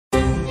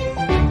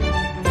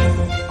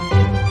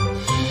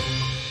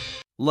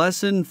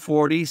Lesson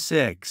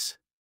 46.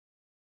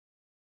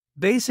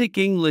 Basic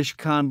English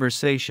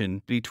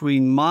conversation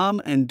between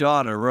mom and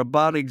daughter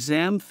about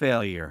exam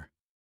failure.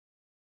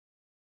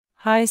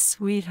 Hi,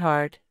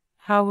 sweetheart.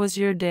 How was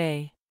your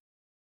day?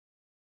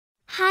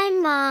 Hi,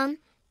 Mom.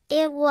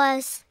 It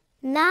was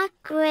not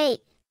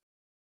great.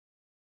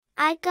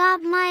 I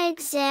got my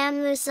exam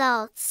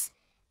results,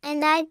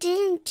 and I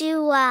didn't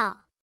do well.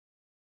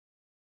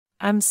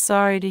 I'm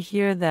sorry to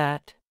hear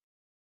that.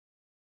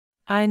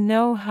 I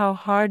know how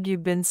hard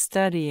you've been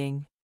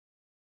studying.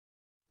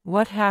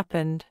 What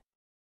happened?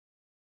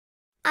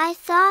 I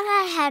thought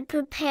I had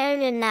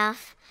prepared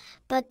enough,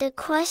 but the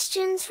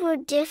questions were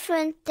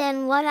different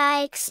than what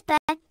I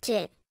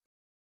expected.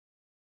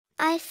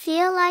 I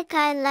feel like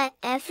I let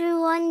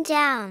everyone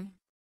down.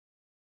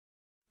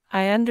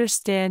 I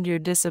understand you're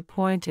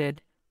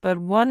disappointed, but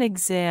one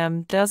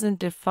exam doesn't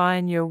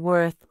define your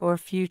worth or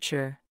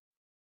future.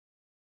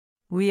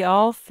 We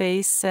all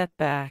face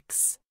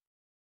setbacks.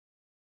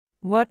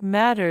 What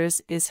matters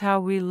is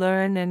how we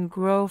learn and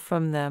grow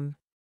from them.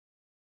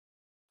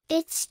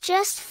 It's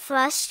just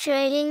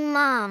frustrating,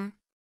 Mom.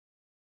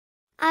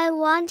 I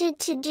wanted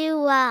to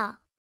do well.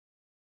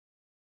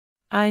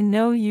 I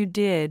know you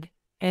did,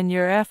 and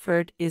your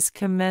effort is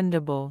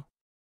commendable.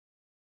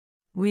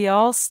 We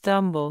all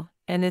stumble,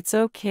 and it's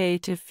okay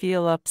to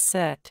feel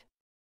upset.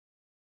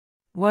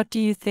 What do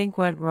you think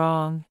went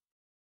wrong?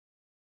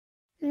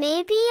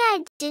 Maybe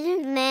I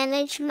didn't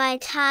manage my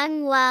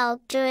time well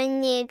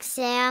during the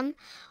exam,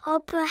 or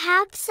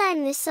perhaps I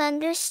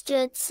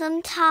misunderstood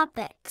some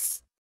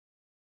topics.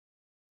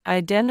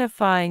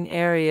 Identifying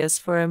areas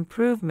for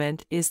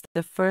improvement is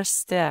the first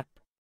step.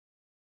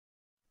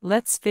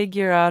 Let's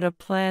figure out a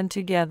plan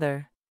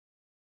together.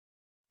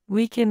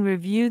 We can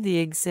review the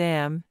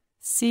exam,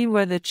 see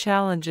where the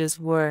challenges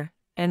were,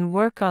 and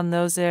work on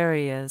those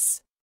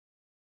areas.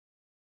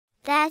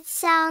 That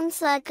sounds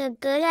like a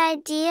good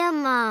idea,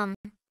 Mom.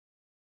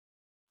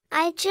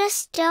 I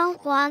just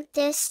don't want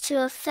this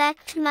to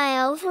affect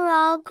my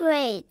overall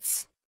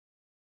grades.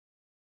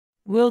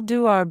 We'll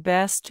do our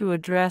best to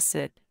address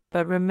it,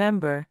 but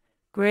remember,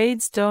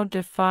 grades don't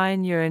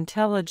define your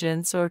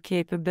intelligence or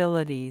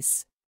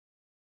capabilities.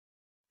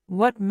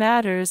 What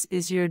matters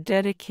is your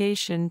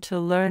dedication to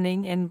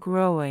learning and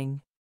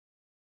growing.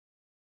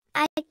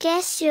 I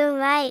guess you're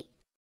right.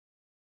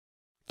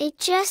 It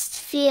just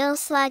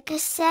feels like a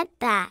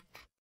setback.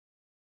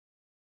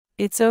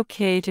 It's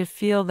okay to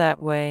feel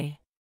that way.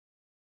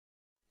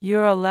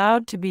 You're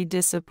allowed to be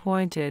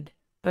disappointed,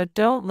 but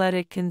don't let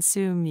it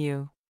consume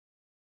you.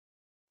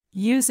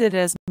 Use it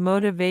as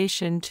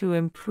motivation to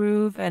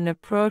improve and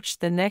approach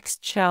the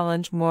next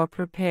challenge more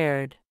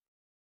prepared.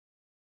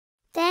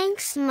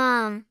 Thanks,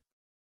 Mom.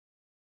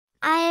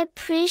 I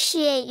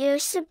appreciate your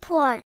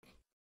support.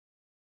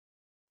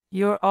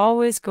 You're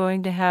always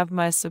going to have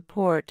my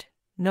support,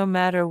 no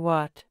matter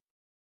what.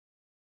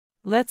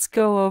 Let's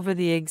go over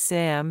the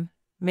exam,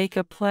 make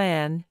a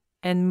plan,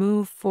 and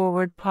move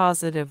forward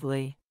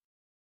positively.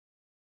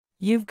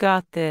 You've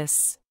got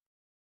this.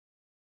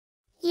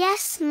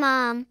 Yes,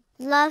 Mom.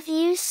 Love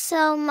you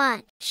so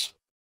much.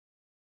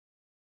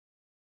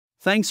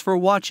 Thanks for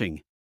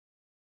watching.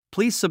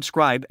 Please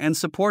subscribe and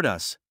support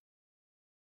us.